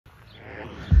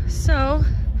So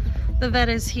the vet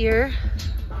is here.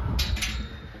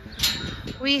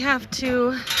 We have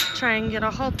to try and get a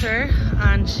halter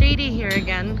on Shady here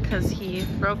again because he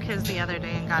broke his the other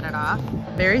day and got it off.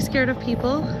 Very scared of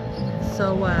people,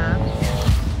 so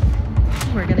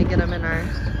we're gonna get him in our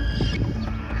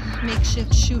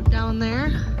makeshift chute down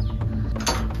there.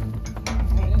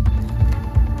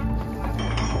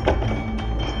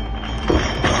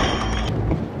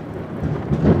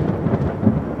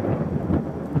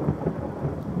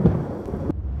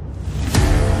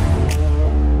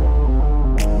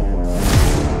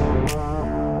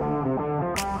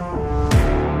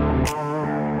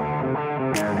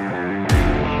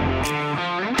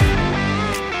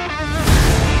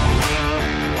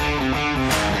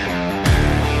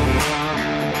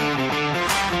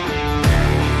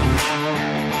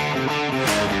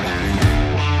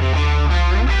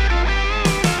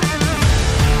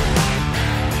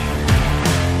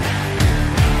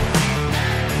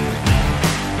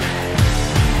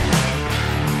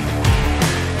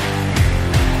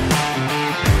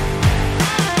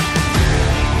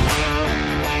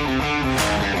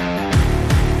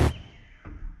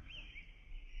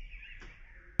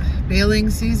 Bailing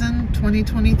season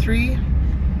 2023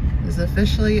 is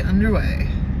officially underway.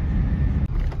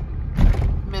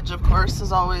 Midge, of course,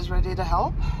 is always ready to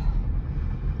help.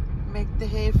 Make the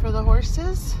hay for the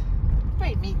horses.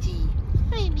 Right, Midgey.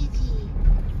 Right, Midgey.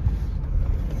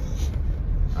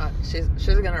 She's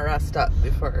gonna rest up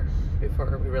before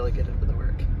we really get into the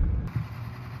work.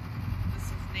 This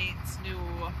is Nate's new,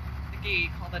 I think he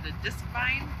called it a disc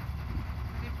vine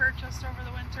that he purchased over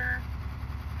the winter.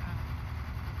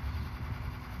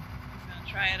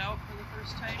 Try it out for the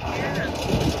first time here.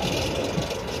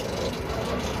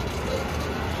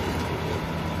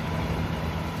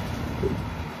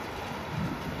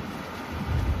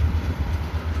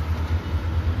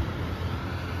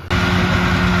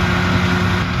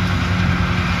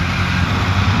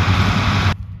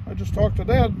 I just talked to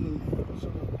Dad, and as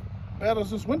bad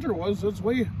as this winter was, it's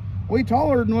way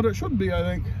taller than what it should be, I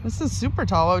think. This is super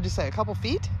tall. What would you say, a couple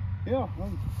feet? Yeah,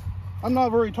 I'm not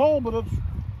very tall, but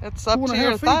it's up to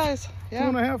your thighs. Yeah.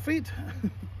 2.5 feet.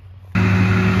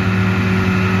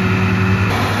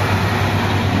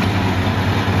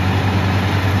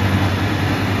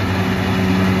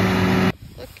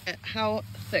 Look at how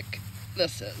thick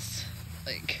this is.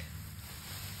 Like,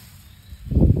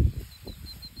 I'm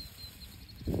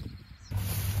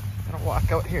gonna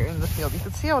walk out here in the field. You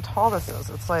can see how tall this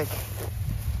is. It's like,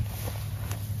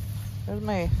 there's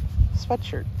my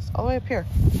sweatshirt. It's all the way up here.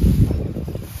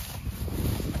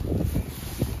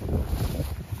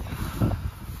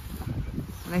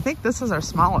 And I think this is our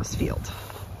smallest field.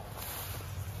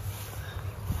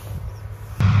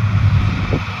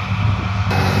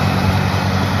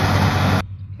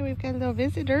 Here we've got a little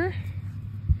visitor.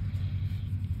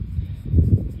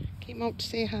 Came out to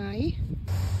say hi.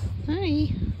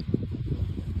 Hi.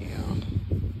 Yeah.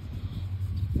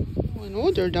 Oh, an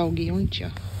older doggy, aren't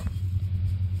you?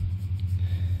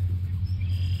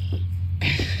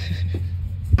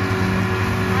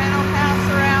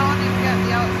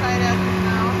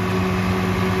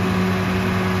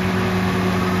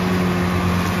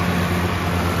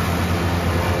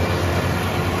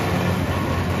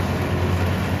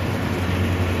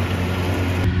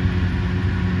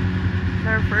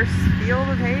 Our first field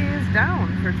of hay is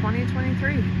down for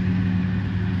 2023.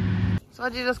 So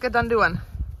what'd you just get done doing?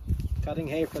 Cutting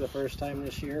hay for the first time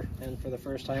this year, and for the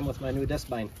first time with my new disc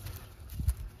vine.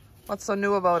 What's so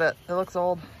new about it? It looks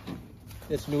old.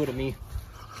 It's new to me.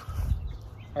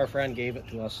 Our friend gave it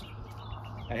to us.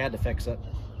 I had to fix it,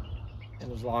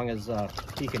 and as long as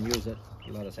he can use it,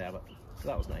 he let us have it. So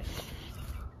that was nice.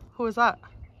 Who was that?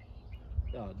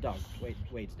 Doug,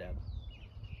 Wade's dad.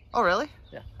 Oh, really?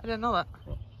 Yeah. I didn't know that.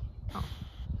 Oh. Oh.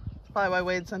 That's probably why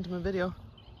Wade sent him a video.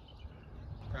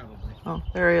 Probably. Oh,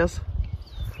 there he is.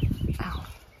 Ow.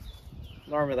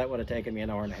 Normally that would have taken me an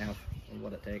hour and a half. And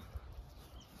what would it take?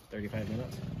 35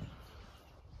 minutes?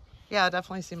 Yeah, it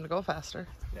definitely seemed to go faster.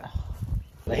 Yeah.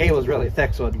 The hay was really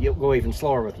thick, so it'd go even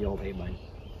slower with the old hay vine.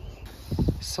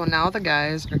 So now the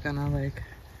guys are gonna like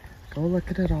go look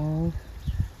at it all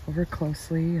over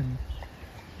closely and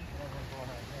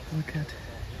look at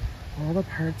all the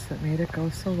parts that made it go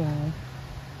so well.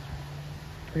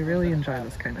 We really enjoy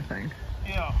this kind of thing.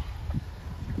 Yeah.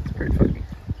 It's pretty funny.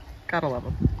 Gotta love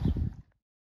them.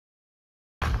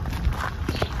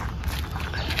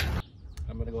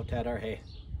 I'm gonna go tat our hay.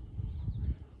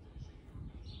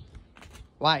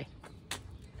 Why?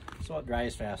 So it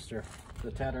dries faster.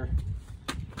 The tedder,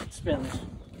 it spins.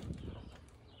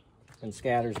 and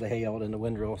scatters the hay out in the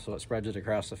windrow, so it spreads it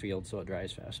across the field so it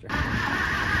dries faster.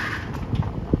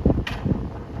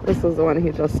 This is the one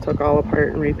he just took all apart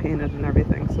and repainted and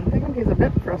everything. So I'm thinking he's a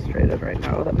bit frustrated right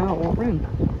now that now it won't run.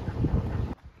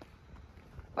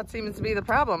 What seems to be the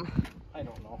problem? I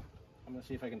don't know. I'm gonna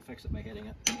see if I can fix it by hitting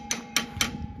it.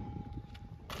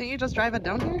 Can't you just drive it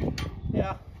down here?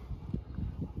 Yeah.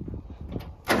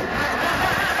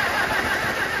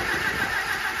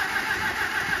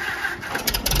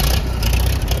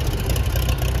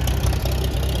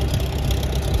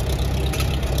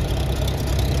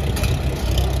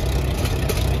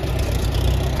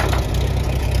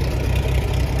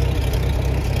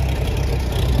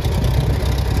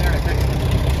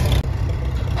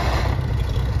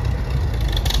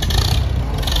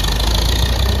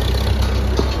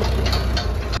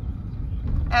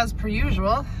 As per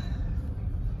usual,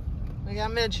 we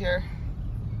got Midge here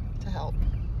to help.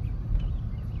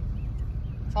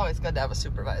 It's always good to have a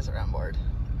supervisor on board.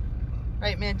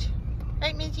 Right, Midge?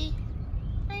 Right, Midgie?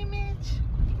 Right, Midge?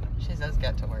 She says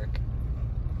get to work.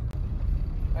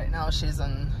 Right now she's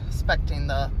inspecting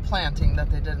the planting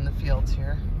that they did in the fields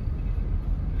here.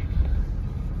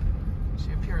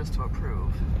 She appears to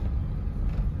approve.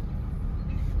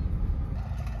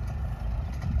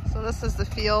 So this is the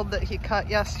field that he cut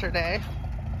yesterday.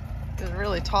 It was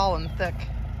really tall and thick.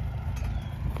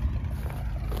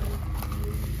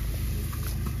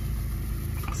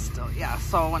 Still, yeah,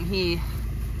 so when he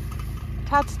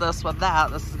cuts this with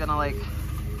that, this is gonna like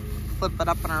flip it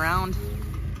up and around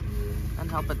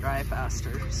and help it dry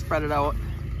faster, spread it out.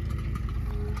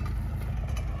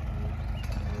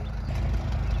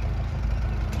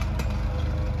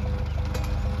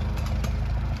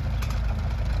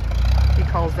 He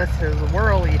calls this his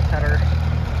whirly tedder.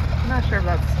 I'm not sure if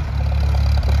that's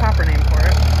the proper name for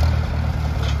it.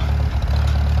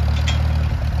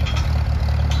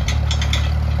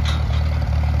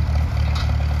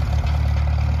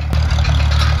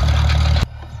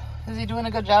 Is he doing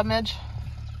a good job, Midge?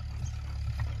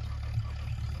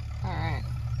 All right,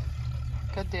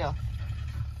 good deal.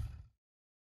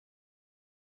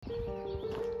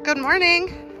 Good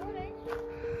morning.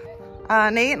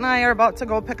 Nate and I are about to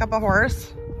go pick up a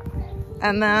horse,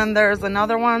 and then there's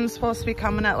another one supposed to be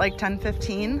coming at like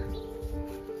 10:15,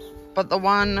 but the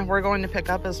one we're going to pick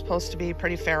up is supposed to be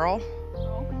pretty feral.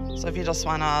 So if you just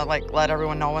want to like let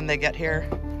everyone know when they get here,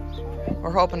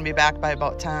 we're hoping to be back by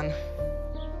about 10.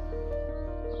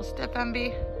 Little stiff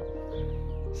MB.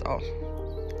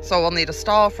 So we'll need a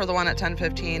stall for the one at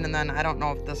 10:15, and then I don't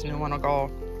know if this new one will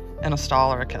go in a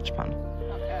stall or a catch pen.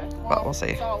 Okay. But we'll see.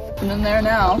 It's all open in there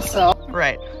now, so.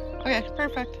 Right. Okay,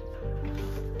 perfect.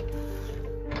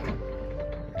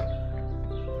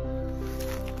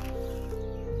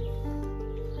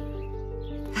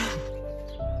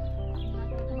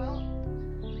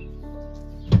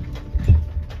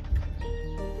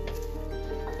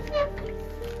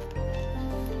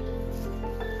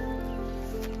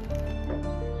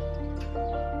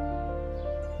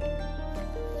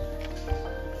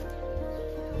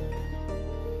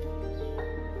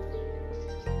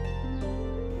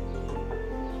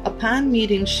 Upon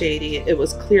meeting Shady, it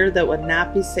was clear that it would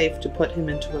not be safe to put him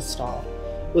into a stall.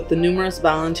 With the numerous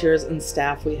volunteers and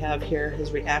staff we have here,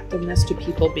 his reactiveness to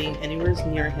people being anywhere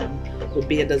near him would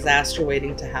be a disaster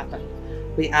waiting to happen.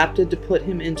 We opted to put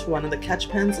him into one of the catch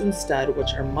pens instead,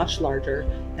 which are much larger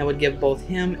and would give both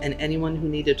him and anyone who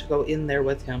needed to go in there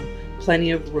with him plenty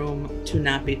of room to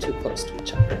not be too close to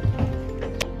each other.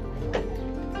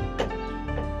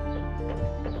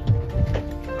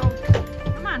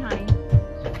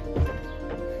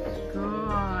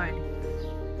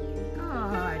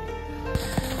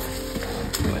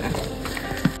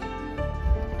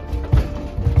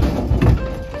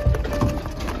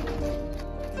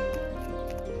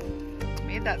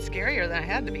 That scarier than I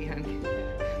had to be, honey.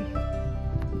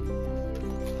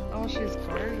 Oh, she's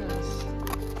gorgeous.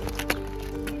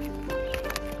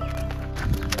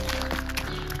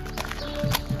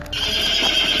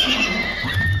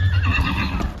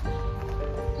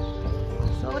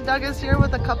 So Doug is here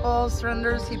with a couple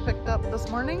surrenders he picked up this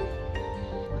morning.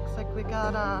 Looks like we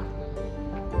got an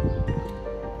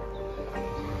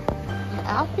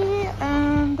Alfie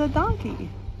and a donkey.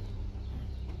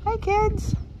 Hi,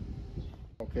 kids.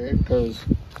 Okay, because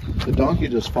the donkey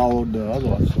just followed the other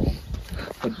one, so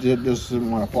but it just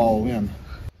didn't want to follow in.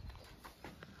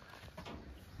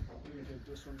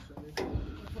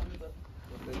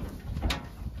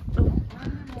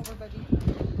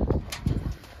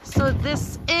 So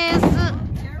this is,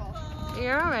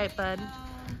 you're all right, bud.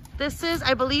 This is,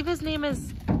 I believe his name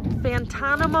is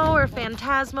Phantanimo or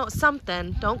Phantasmo,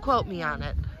 something. Don't quote me on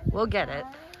it. We'll get it.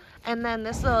 And then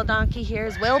this little donkey here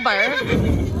is Wilbur.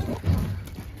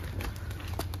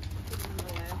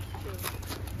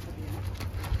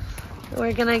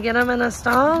 We're gonna get him in a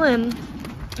stall and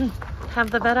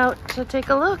have the vet out to take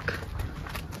a look.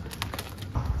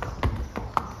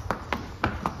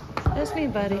 There's me,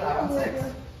 buddy.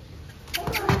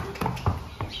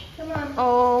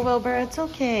 Oh, Wilbur, it's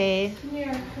okay. Come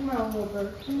here. Come on,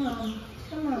 Wilbur. Come on.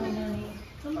 Come on, honey.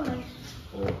 Come on.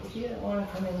 Oh, you don't want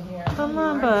to come in here. Come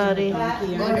on, buddy.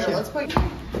 Let's put.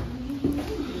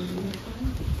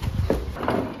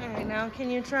 Alright, now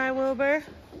can you try Wilbur?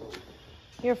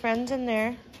 Your friend's in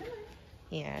there.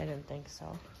 Yeah, I didn't think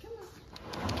so. It's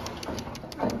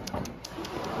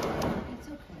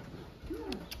okay. Come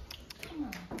on. Come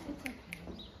on. It's okay.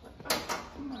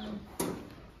 Come on.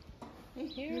 Hey,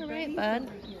 You're your right, buddy's bud.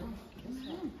 over here. Come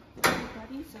on. Your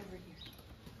buddy's over here.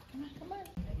 Come on, come on.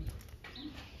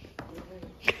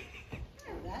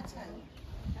 That's how you.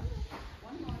 Come on.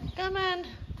 One more. Come on.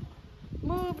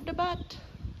 Move the butt.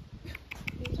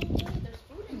 It's okay. There's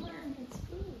food in here. It's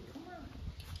food. Come on.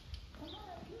 Come on.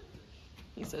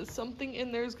 He says something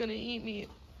in there's gonna eat me.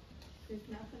 There's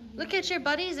nothing here. Look at your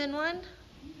buddies in one.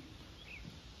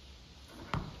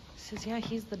 He says, yeah,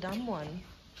 he's the dumb one.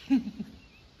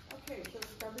 Okay, so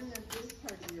stubbornness is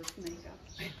part of your makeup.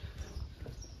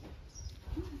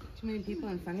 Too many people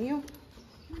in front of you?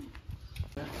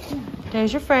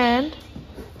 There's your friend.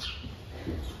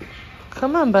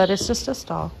 Come on, bud. It's just a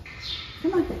stall.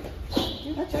 Come on.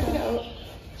 Let's check it out.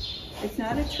 It's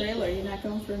not a trailer. You're not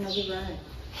going for another ride.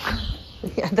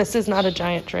 Yeah, this is not a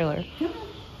giant trailer. Come on.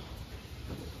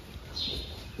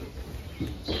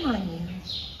 Come on, Nina.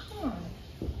 Come on.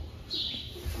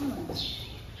 Come on.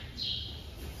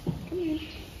 Come here.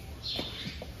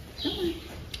 Come on.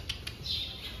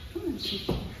 Come on,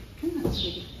 sweetie. Come on,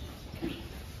 sweetie. Come on.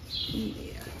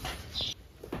 Yeah.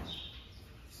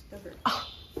 Stubborn.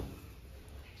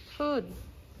 Food.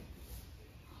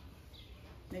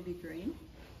 Maybe green.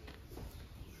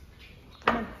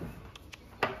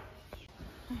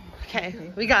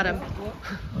 Okay, we got him.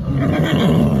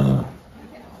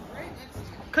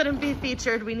 Couldn't be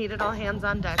featured. We needed all hands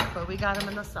on deck, but we got him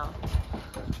in the stall.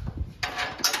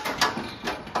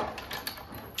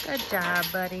 Good job,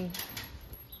 buddy.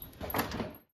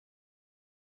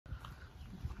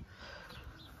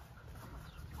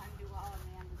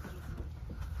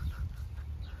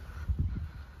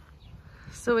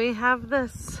 So we have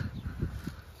this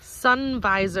sun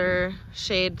visor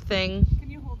shade thing Can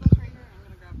you hold this right here?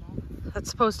 I'm gonna grab that. that's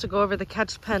supposed to go over the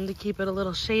catch pen to keep it a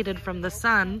little shaded from the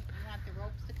sun. You want the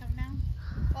ropes to come down?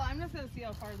 Well, I'm just gonna see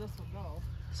how far this will go.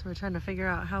 So we're trying to figure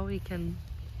out how we can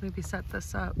maybe set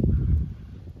this up.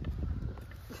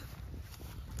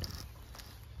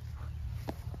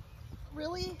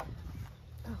 Really?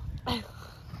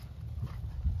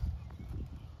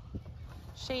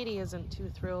 Shady isn't too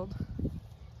thrilled.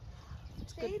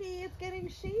 Shady, it's getting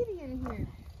shady in here.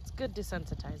 It's good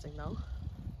desensitizing though,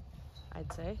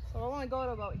 I'd say. So I want to go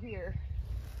to about here.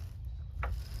 Oh,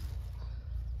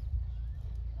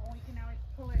 you can always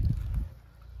pull it,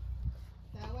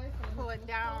 That way? pull it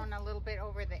down a little bit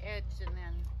over the edge and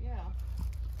then. Yeah.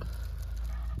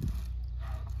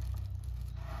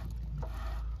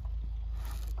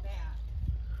 Like that.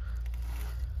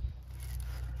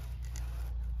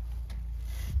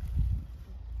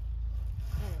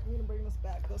 Alright, I'm gonna bring this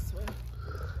back this way.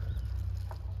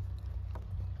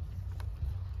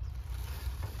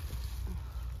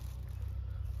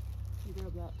 You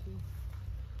grab that too.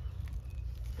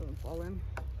 Doesn't fall in.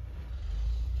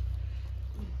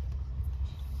 We're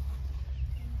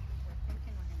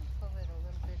thinking we're gonna pull it a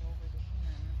little bit over to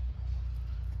here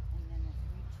and then it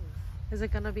reaches Is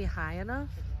it gonna be high enough?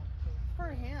 to that too. For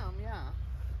him, yeah.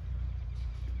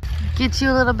 Get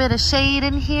you a little bit of shade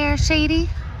in here, Shady.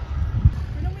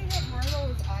 Didn't we have more of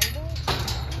those eyeball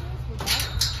things with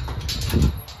that?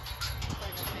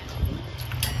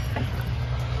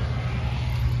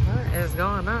 What is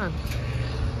going on?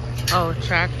 Oh,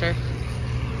 tractor.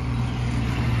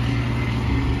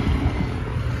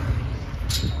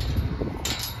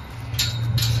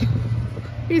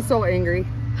 He's so angry.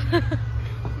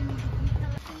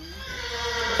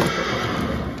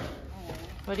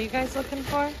 What are you guys looking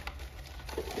for?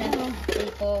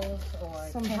 Staples or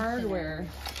Some tensioner. hardware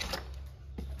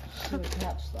to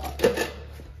attach that.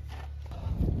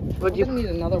 Would We're gonna need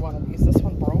another one of these. This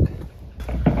one broke.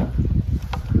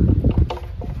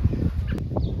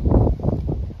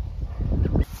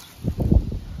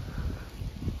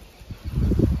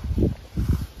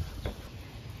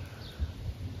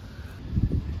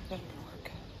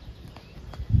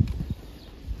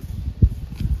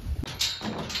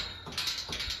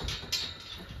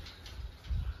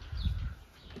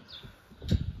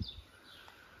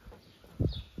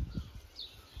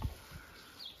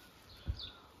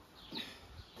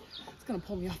 gonna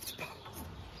pull me off the boat.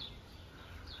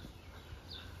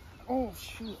 Oh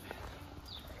shoot.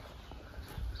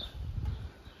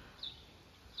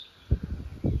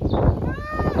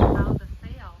 How the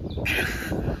sail.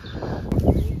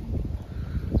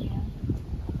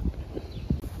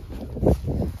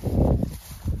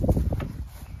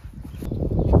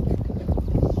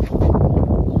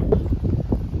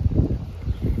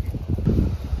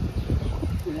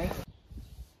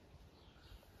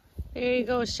 There you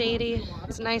go, Shady.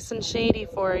 It's nice and shady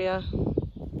for you.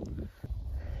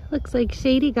 Looks like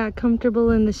Shady got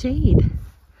comfortable in the shade.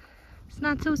 It's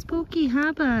not so spooky,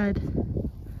 huh, bud?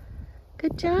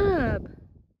 Good job.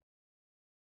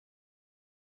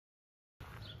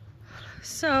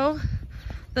 So,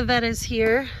 the vet is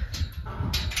here.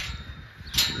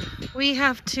 We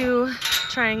have to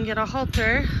try and get a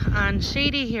halter on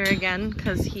Shady here again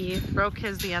because he broke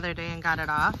his the other day and got it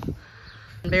off.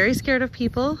 I'm very scared of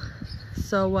people,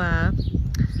 so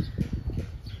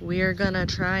we're gonna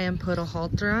try and put a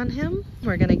halter on him.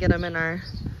 We're gonna get him in our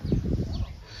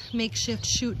makeshift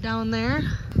chute down there.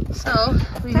 So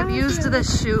we have used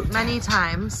this chute many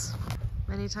times.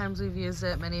 Many times we've used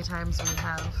it, many times we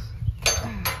have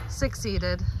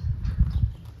succeeded.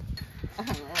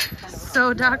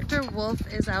 So Dr. Wolf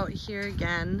is out here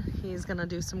again. He's gonna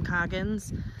do some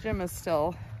Coggins. Jim is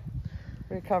still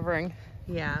recovering.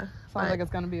 Yeah. Sounds like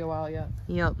it's gonna be a while yet.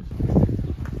 Yep.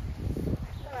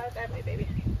 That way, baby.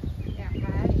 Yeah,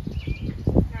 right.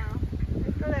 No,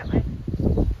 let's go that way.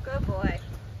 Good boy.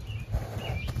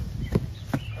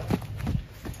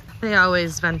 They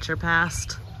always venture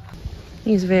past.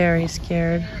 He's very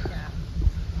scared.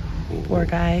 Poor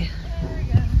guy.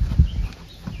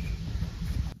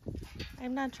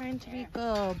 I'm not trying to be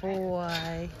good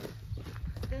boy.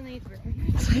 Still needs work.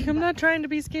 It's like I'm not trying to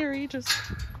be scary, just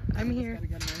I'm here. Gotta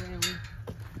get him around.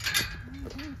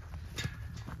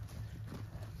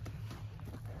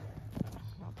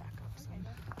 I'll back up some.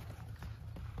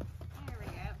 There we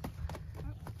go. Oh,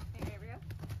 there we go.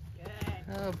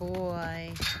 Good. Oh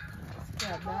boy.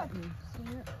 Grab that and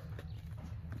swing it.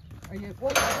 Are you?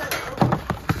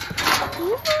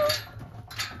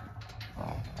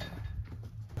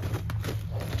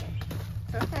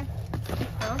 It's okay.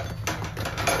 Oh.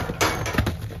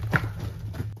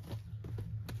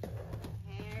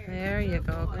 There you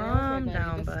go. Calm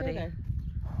down, buddy.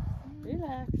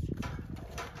 Relax.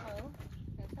 Oh,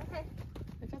 it's okay.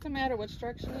 It doesn't matter which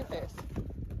direction you face.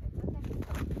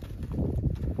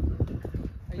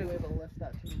 Are you able to lift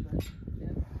that too? Yeah.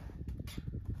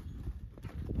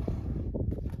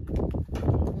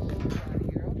 Oh,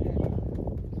 you're okay.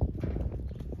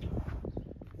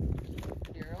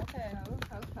 You're okay.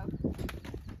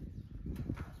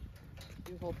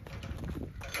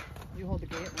 You hold the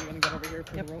gate and I'm gonna get over here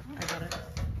for the rope. I got it.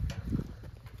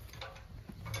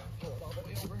 Pull it all the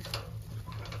way over.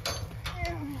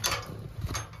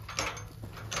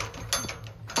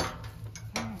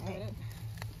 Alright.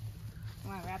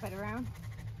 Want to wrap it around?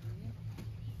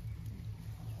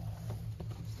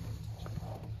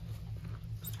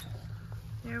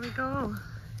 There we go.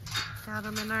 Got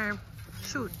him in our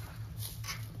chute.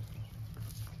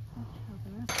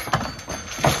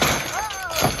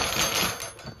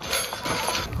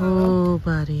 Oh,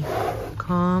 buddy.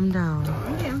 Calm down.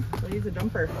 Yeah. So use a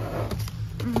jumper.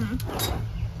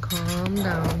 Calm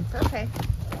down. It's okay.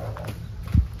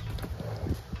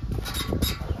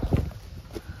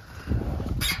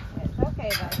 It's okay,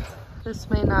 bud. This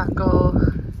may not go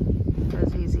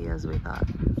as easy as we thought.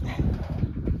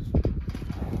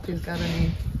 If you've got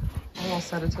any oral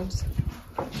sedatives.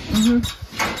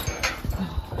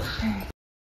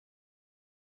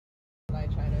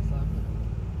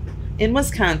 In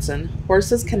Wisconsin,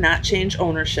 horses cannot change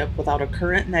ownership without a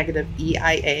current negative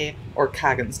EIA or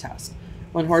Coggins test.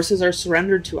 When horses are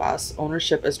surrendered to us,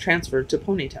 ownership is transferred to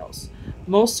Ponytails.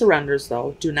 Most surrenders,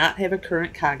 though, do not have a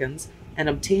current Coggins, and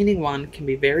obtaining one can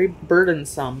be very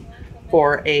burdensome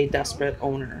for a desperate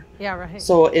owner. Yeah, right.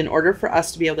 So in order for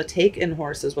us to be able to take in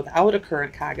horses without a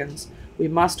current Coggins, we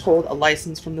must hold a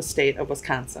license from the state of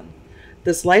Wisconsin.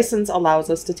 This license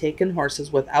allows us to take in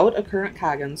horses without a current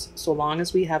Coggins so long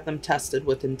as we have them tested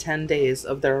within 10 days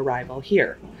of their arrival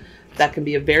here. That can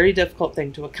be a very difficult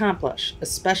thing to accomplish,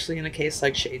 especially in a case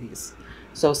like Shady's.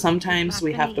 So sometimes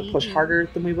we have to push harder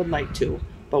than we would like to,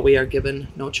 but we are given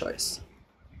no choice.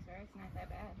 Sorry, it's not that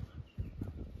bad.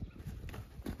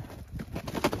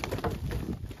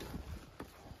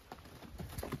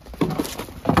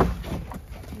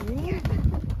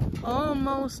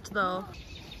 Almost, though.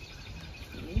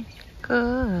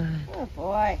 Good. Oh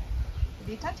boy.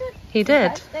 Did you touch it? He did.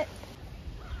 Touched it?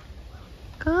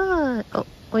 Good. Oh,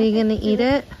 are you gonna eat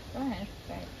it? Go ahead.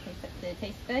 Try it. Taste it.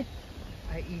 Tastes good.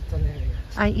 I eat the area.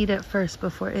 I eat it first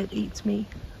before it eats me.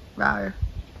 Rawr.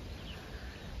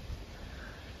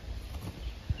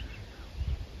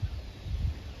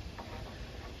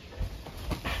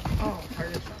 Oh,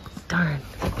 hard as Darn.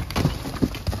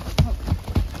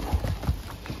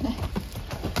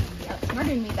 You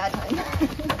outsmarted me that time.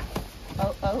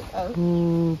 Oh.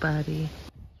 Ooh, buddy. He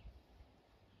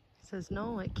says,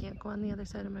 no, it can't go on the other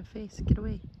side of my face. Get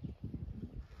away.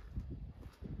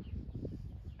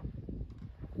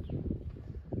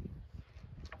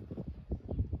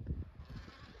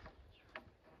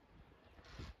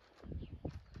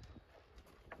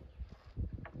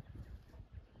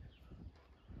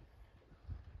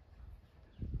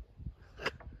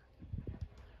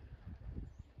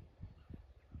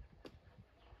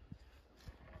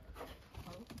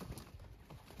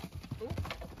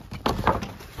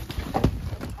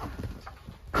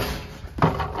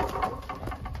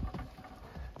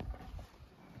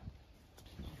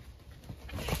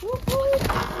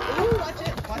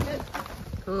 Watch it.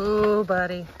 Ooh,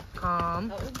 buddy.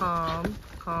 Calm,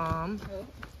 calm. Oh.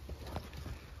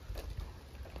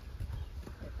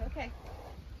 It's okay.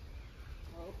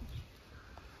 Oh.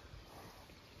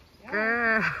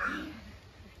 Grr.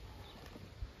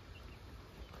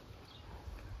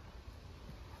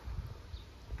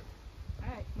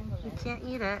 Alright, remember You that. can't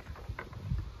eat it.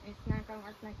 It's not gonna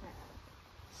work like that.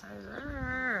 Says,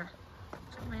 "Rrr."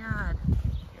 So mad.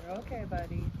 You're okay,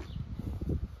 buddy.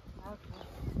 Okay.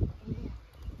 Yeah.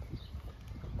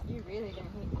 You're really gonna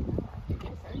hate me now after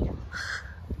this, aren't you?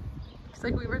 It's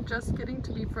like we were just getting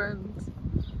to be friends.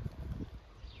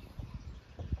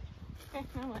 Okay,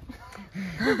 now what?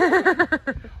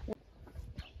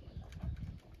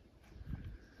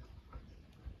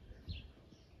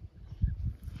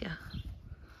 Yeah.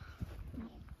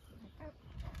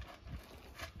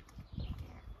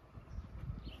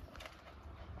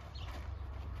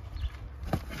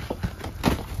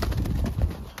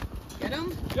 Get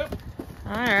him? Yep.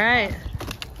 All right.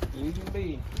 You can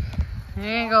be.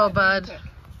 There you go, bud.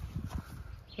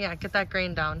 Yeah, get that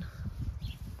grain down.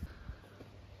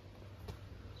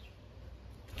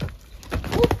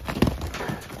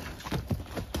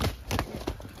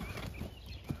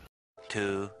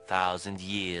 2,000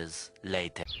 years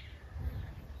later.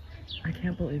 I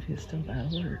can't believe he's still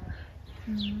that alert.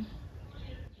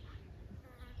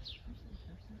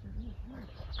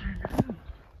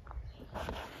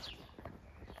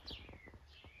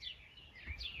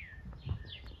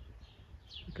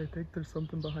 I think there's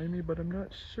something behind me, but I'm not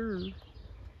sure.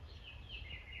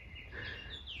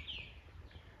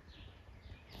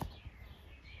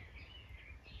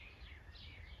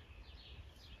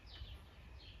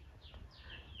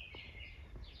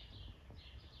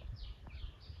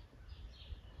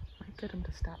 Might get him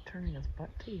to stop turning his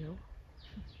butt to you.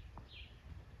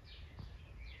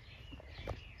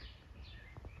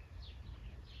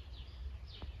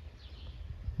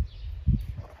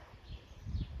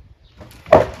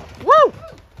 Woo!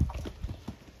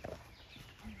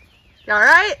 You all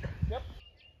right? Yep.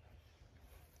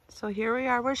 So here we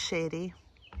are with Shady.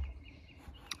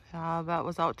 That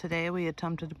was out today. We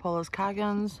attempted to pull his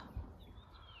coggins.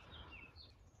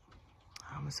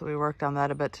 So we worked on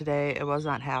that a bit today. It was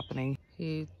not happening.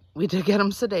 We did get him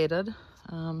sedated.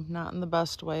 Not in the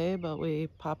best way, but we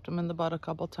popped him in the butt a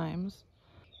couple times.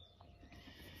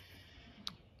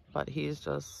 But he's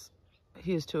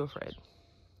too afraid.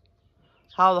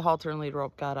 How the halter and lead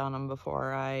rope got on him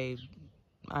before,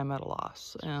 I'm at a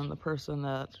loss. And the person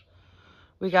that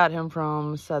we got him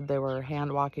from said they were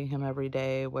hand walking him every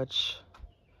day, which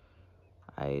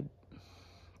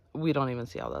we don't even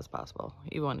see how that's possible.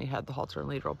 Even when he had the halter and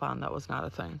lead rope on, that was not a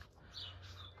thing.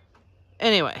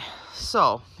 Anyway,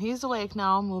 so he's awake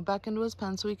now, moved back into his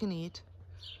pen so he can eat.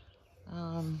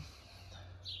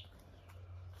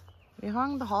 We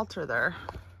hung the halter there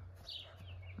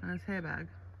on his hay bag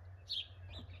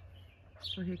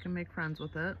so he can make friends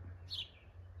with it.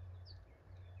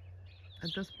 At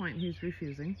this point, he's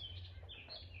refusing.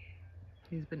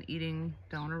 He's been eating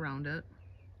down around it.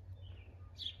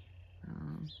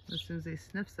 As soon as he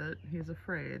sniffs it, he's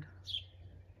afraid.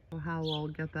 So how we'll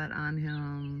get that on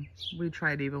him, we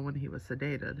tried even when he was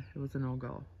sedated. It was a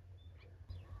no-go.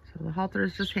 So the halter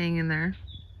is just hanging there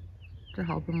to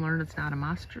help him learn it's not a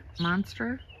monster.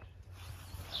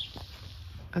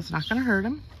 It's not gonna hurt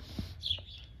him.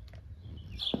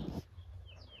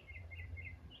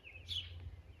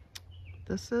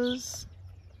 This is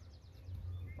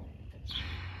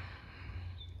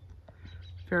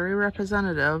very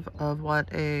representative of what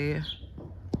a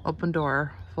open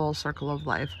door, full circle of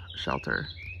life shelter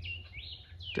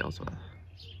deals with.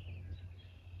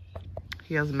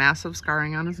 He has massive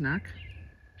scarring on his neck.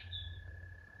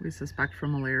 We suspect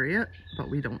from a lariat, but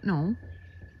we don't know.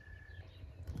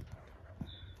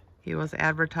 He was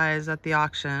advertised at the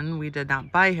auction. We did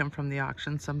not buy him from the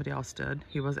auction, somebody else did.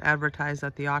 He was advertised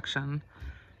at the auction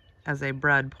as a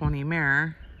bred pony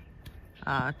mare.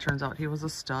 Turns out he was a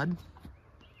stud.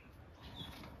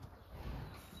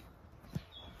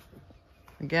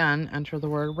 Again, enter the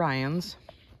word Ryan's.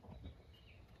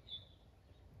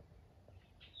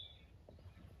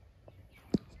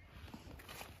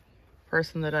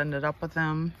 Person that ended up with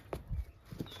him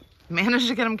managed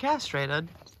to get him castrated.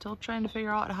 Still trying to figure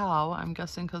out how. I'm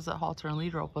guessing because that halter and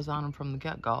lead rope was on him from the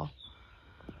get-go.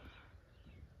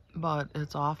 But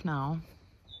it's off now.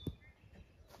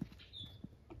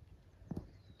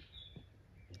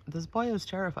 This boy is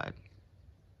terrified.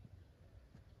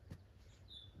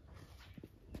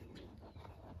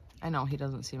 I know he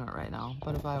doesn't seem it right now,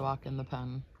 but if I walk in the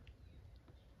pen,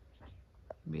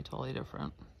 it'd be totally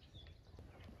different.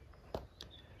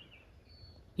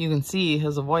 You can see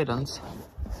his avoidance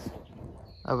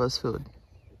of his food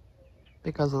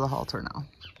because of the halter now.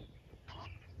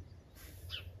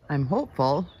 I'm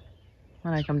hopeful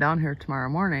when I come down here tomorrow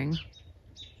morning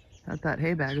that that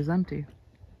hay bag is empty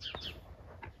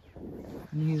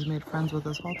and he's made friends with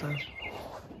his halter.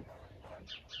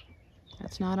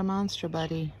 It's not a monster,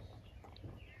 buddy.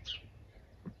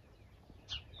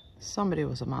 Somebody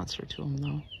was a monster to him,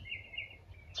 though.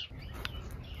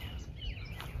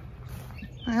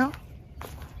 Well,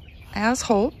 as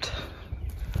hoped,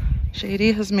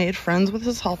 Shady has made friends with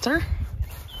his halter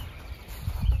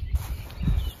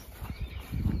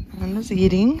and is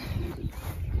eating.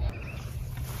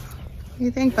 What do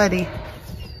you think, buddy?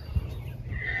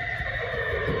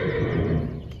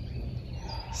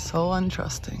 So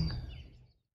untrusting.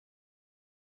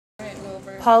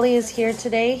 Polly is here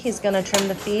today. He's going to trim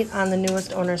the feet on the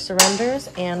newest owner surrenders,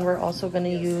 and we're also going to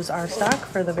use our stock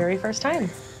for the very first time.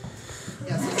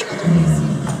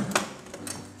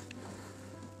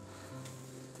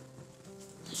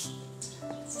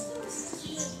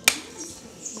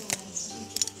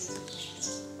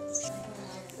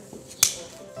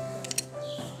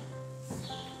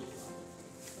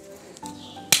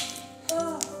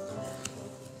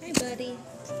 Hi, buddy.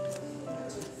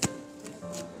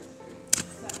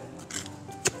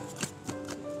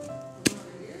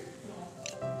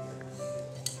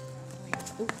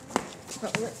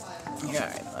 You're all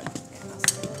right, bud.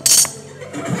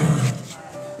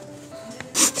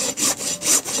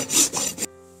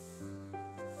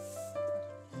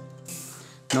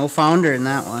 No founder in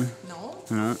that one. No?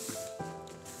 No.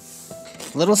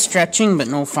 A little stretching, but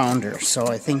no founder, so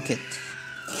I think it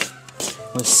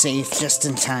was safe just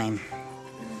in time.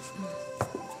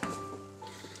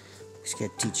 Just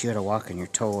gotta teach you how to walk on your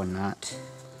toe and not.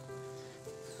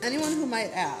 Anyone who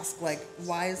might ask, like,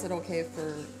 why is it okay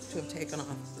to have taken off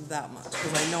that much?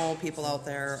 Because I know people out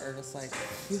there are just like,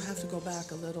 you have to go back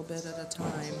a little bit at a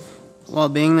time. Well,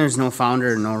 being there's no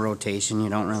founder, no rotation, you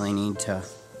don't really need to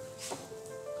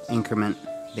increment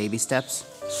baby steps.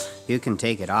 You can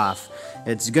take it off.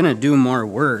 It's gonna do more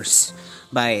worse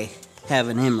by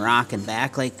having him rocking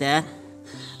back like that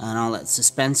on all that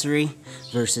suspensory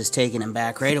versus taking him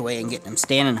back right away and getting him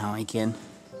standing how he can.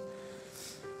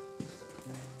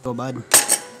 Go, bud.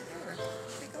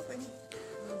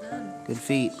 Good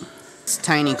feet. It's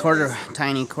tiny quarter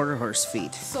horse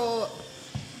feet. So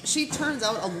she turns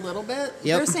out a little bit.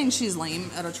 Yep. They're saying she's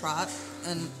lame at a trot,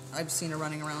 and I've seen her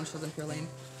running around. She doesn't appear lame.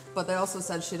 But they also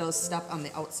said she does step on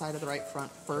the outside of the right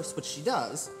front first, which she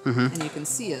does, and you can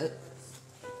see it.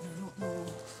 I don't know.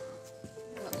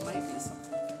 That might be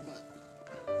something, but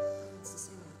it's the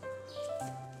same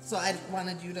one. So I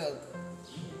wanted you to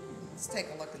let's take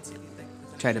a look and see what you think.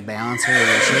 Try to balance her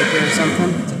or shape her or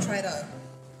something. To try to,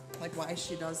 like, why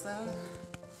she does that,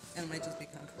 and it might just be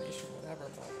confirmation or whatever.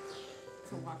 But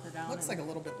to walk her down. Looks like a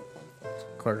little bit of a club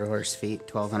foot. Quarter horse feet,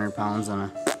 1,200 pounds on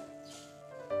a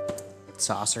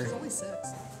saucer. It's only 6.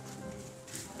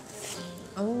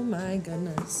 Oh my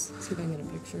goodness. See if I can get a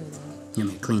picture of that. You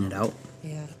want me to clean it out?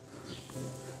 Yeah.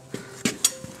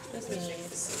 That's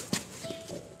nice.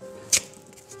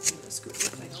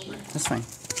 That's fine.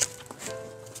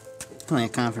 Only a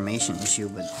confirmation issue,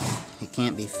 but it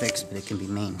can't be fixed, but it can be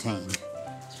maintained.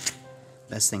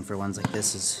 Best thing for ones like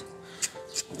this is,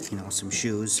 you know, some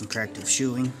shoes, some corrective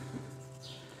shoeing.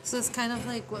 So it's kind of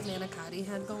like what Manicotti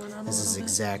had going on. This is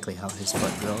exactly how his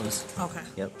foot grows. Okay.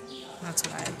 Yep. That's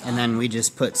what I had thought. And then we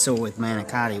just put, so with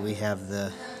Manicotti, we have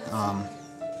the,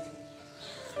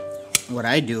 what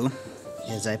I do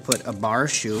is I put a bar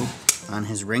shoe on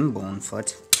his ring bone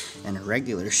foot and a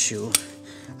regular shoe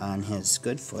on his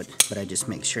good foot, but I just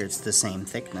make sure it's the same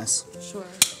thickness. Sure.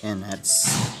 And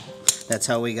that's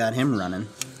how we got him running.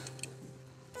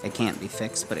 It can't be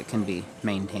fixed, but it can be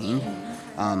maintained.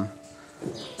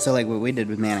 So like what we did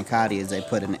with Manicotti is I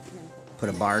put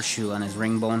a bar shoe on his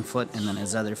ring bone foot, and then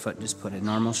his other foot just put a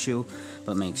normal shoe,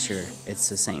 but make sure it's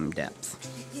the same depth,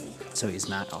 so he's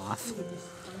not off.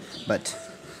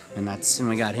 And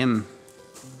we got him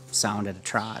sound at a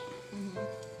trot.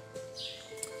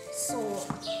 So,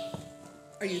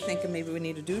 are you thinking maybe we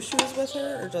need to do shoes with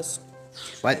her, or just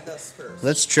try this first?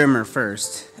 Let's trim her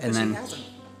first, and then. She hasn't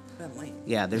been lame.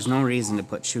 Yeah, there's no reason to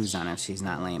put shoes on if she's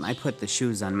not lame. I put the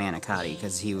shoes on Manicotti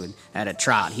because he would, at a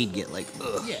trot, he'd get like,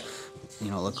 ugh. Yeah. You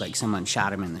know, look like someone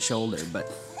shot him in the shoulder. But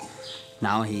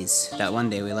now that one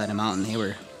day we let him out and they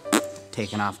were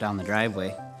taking off down the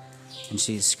driveway, and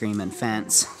she's screaming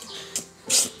fence.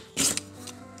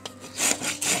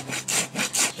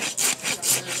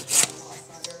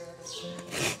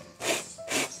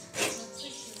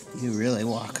 You really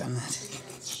walk on that.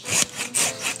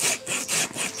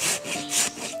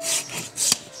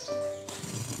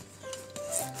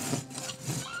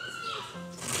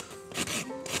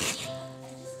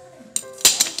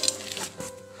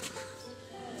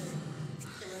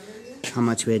 How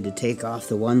much we had to take off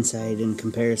the one side in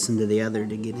comparison to the other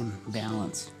to get him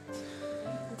balanced.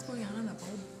 What's going on in that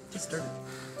bulb? Just dirt.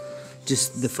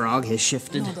 Just the frog has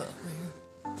shifted. No,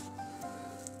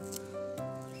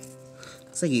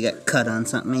 Looks like you got cut on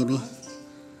something, maybe.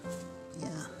 Yeah.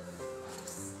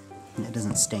 That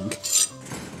doesn't stink.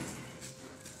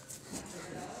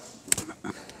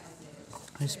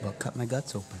 I just about cut my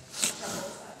guts open.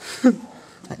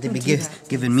 They'd be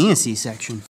giving me a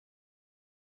C-section.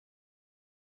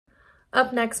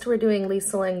 Up next, we're doing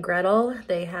Liesel and Gretel.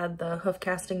 They had the hoof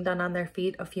casting done on their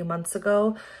feet a few months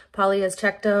ago. Polly has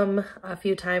checked him a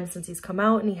few times since he's come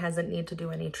out, and he hasn't need to do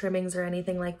any trimmings or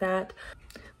anything like that.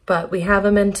 But we have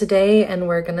him in today, and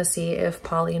we're gonna see if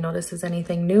Polly notices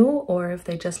anything new or if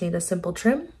they just need a simple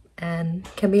trim and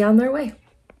can be on their way.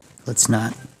 Let's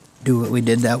not do what we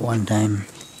did that one time.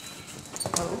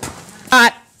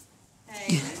 Hot!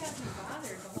 Hey, you haven't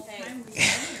bothered the whole time we've been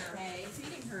here. Hey,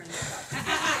 feeding her and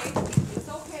stuff. It's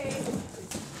okay.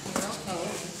 You're okay.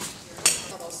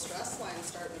 All those stress lines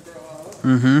starting to grow out.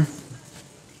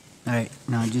 Mm-hmm. Alright,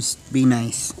 now just be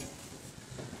nice.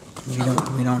 We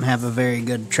don't have a very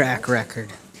good track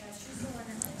record.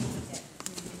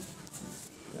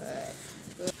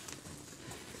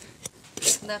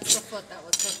 That's the foot that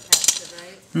was hoof casted,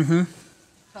 right? Mm-hmm.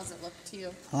 How's it look to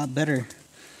you? A lot better.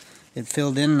 It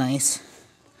filled in nice.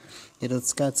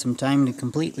 It's got some time to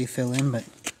completely fill in, but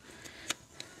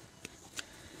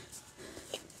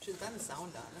She's been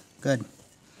sound on it. good.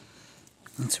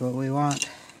 That's what we want.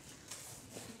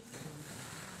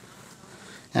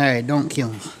 Alright, don't kill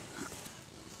me.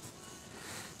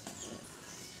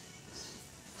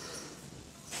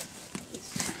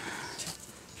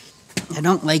 I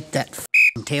don't like that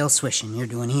f***ing tail swishing you're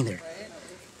doing either.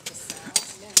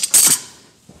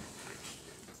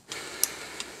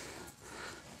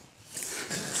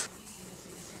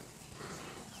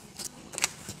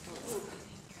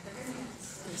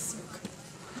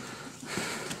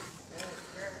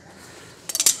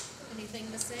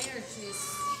 Anything to say, or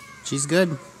She's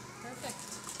good. perfect?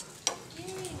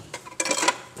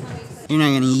 You're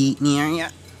not gonna eat me, are you?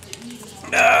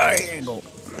 Ah, here you go.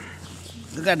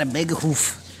 Look at the big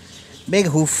hoof. Big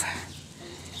hoof. I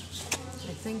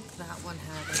think that one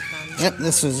had it done. Yep,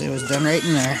 it was done right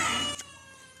in there.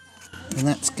 And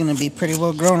that's gonna be pretty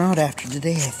well grown out after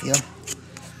today, I feel.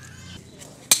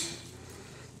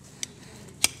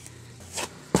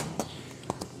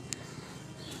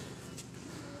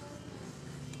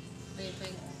 What do you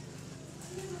think?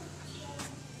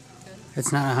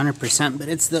 It's not 100%, but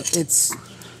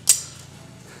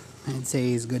I'd say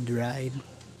he's good to ride.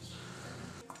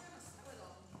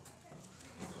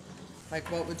 Like,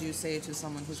 what would you say to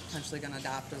someone who's potentially going to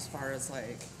adopt as far as,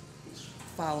 like,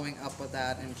 following up with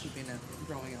that and keeping it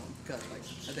growing out good? Like,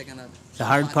 are they going to... The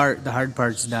hard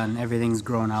part's done. Everything's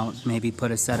grown out. Maybe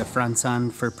put a set of fronts on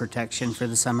for protection for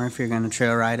the summer. If you're going to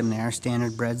trail ride them, they are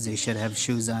standard breds. They should have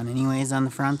shoes on anyways on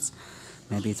the fronts.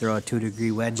 Maybe throw a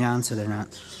 2-degree wedge on so they're not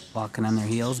walking on their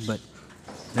heels, but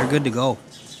they're good to go.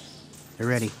 They're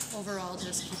ready. Overall,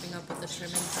 just keeping up with the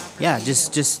trimming properly. Yeah,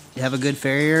 just have a good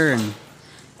farrier and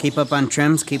keep up on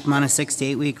trims. Keep them on a 6 to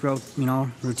 8 week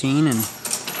routine, and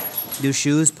do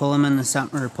shoes. Pull them in the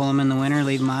summer, or pull them in the winter.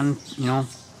 Leave them on,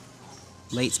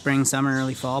 late spring, summer,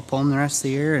 early fall. Pull them the rest of the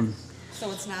year, and So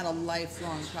it's not a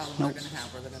lifelong problem Nope. they're going to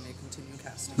have where they're going to continue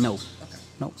casting? no, Okay.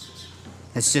 no.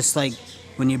 It's just like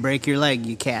when you break your leg,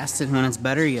 you cast it. When it's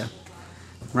better, you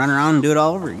run around and do it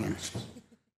all over again.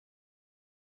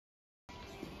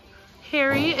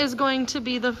 Harry is going to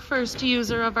be the first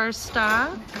user of our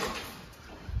stock.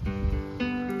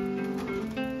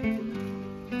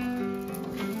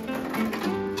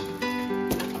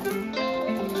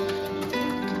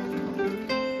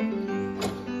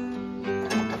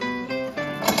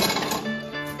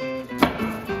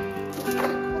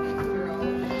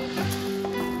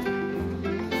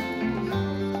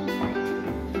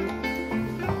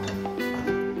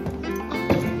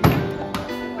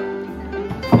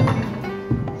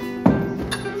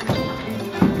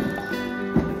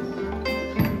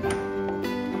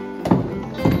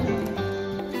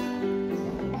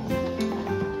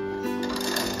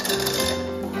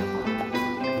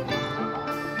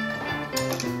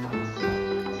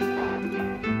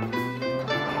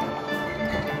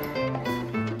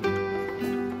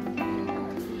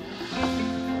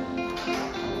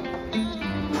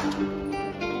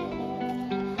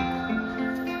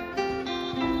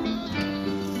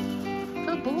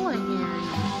 Good boy,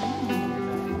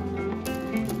 Harry.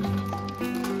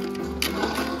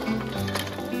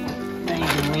 Now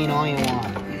you can lean all you want.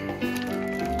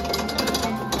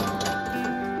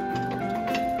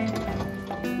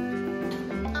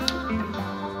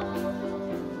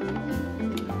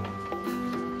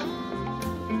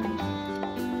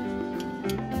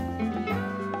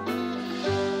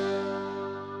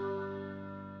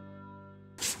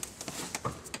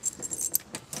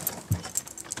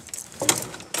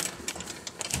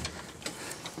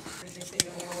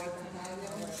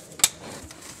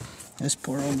 This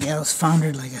poor old gal's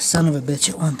foundered like a son of a bitch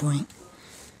at one point.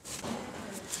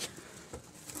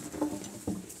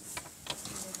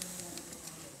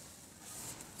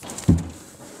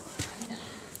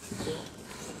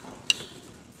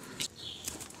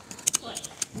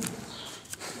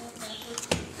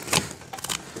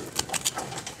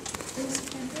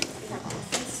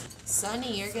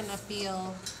 Sonny, you're gonna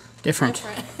feel Different.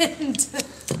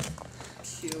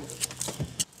 Cute.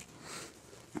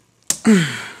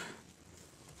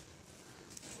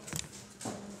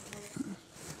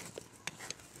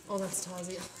 Oh, that's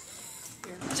Tazi.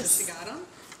 Just you got him?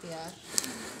 Yeah.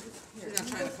 He's not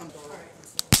trying to come over.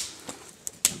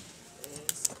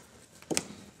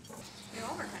 You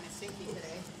all are kind of stinky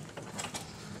today.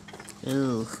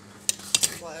 Ooh,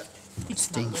 What?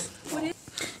 stinks.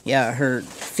 Yeah, her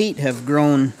feet have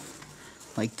grown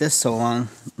like this so long.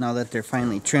 Now that they're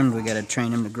finally trimmed, we gotta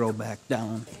train them to grow back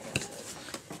down.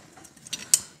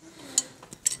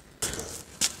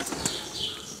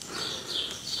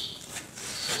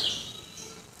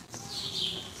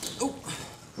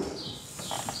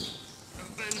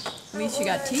 At least you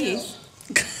got teeth.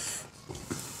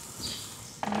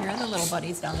 Your other little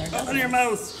buddies down there. Open your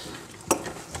mouth.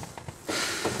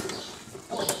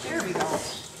 There we go.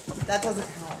 That doesn't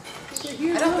help.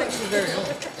 I don't think she's very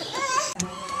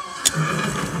old.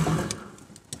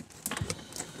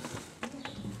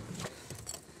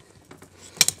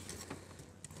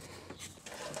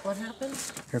 What happened?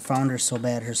 Her founder's so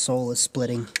bad, her sole is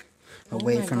splitting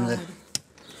away my from God.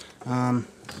 the.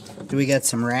 Do we get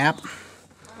some wrap?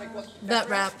 Vet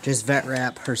wrap. Just vet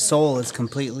wrap. Her sole is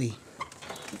completely.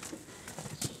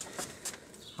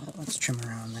 Well, let's trim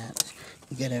around that.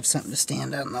 You gotta have something to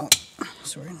stand on though.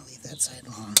 So we're gonna leave that side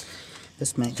alone.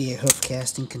 This might be a hoof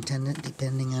casting contendant,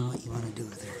 depending on what you want to do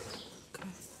with her.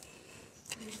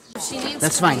 If she needs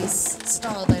That's to fine. be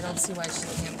stalled, I don't see why she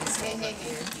can't be stalled up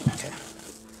here. Okay.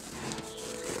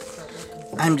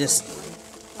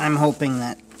 I'm hoping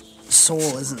that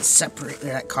sole isn't separate.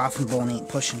 That coffin bone ain't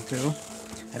pushing through.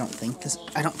 I don't think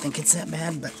it's that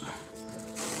bad, but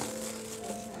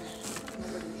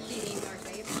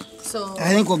So, I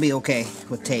think we'll be okay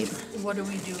with tape. what do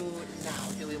we do now?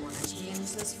 Do we want to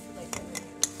change this? Like,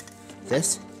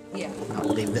 This? yeah, No,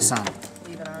 leave this on.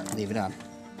 leave it on Leave it on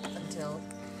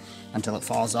until. it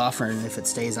falls off, or if it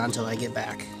stays on till I get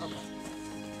back. Okay.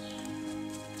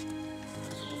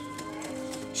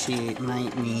 She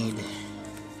might need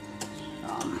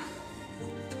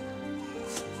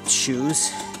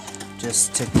shoes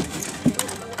just to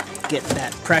get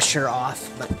that pressure off,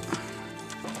 but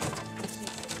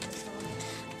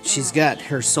she's got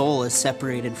her sole is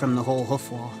separated from the whole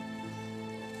hoof wall.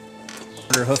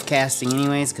 Her hoof casting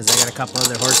anyways, because I got a couple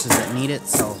other horses that need it,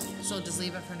 so So just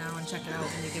leave it for now and check it out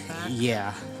when you get back?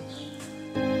 yeah.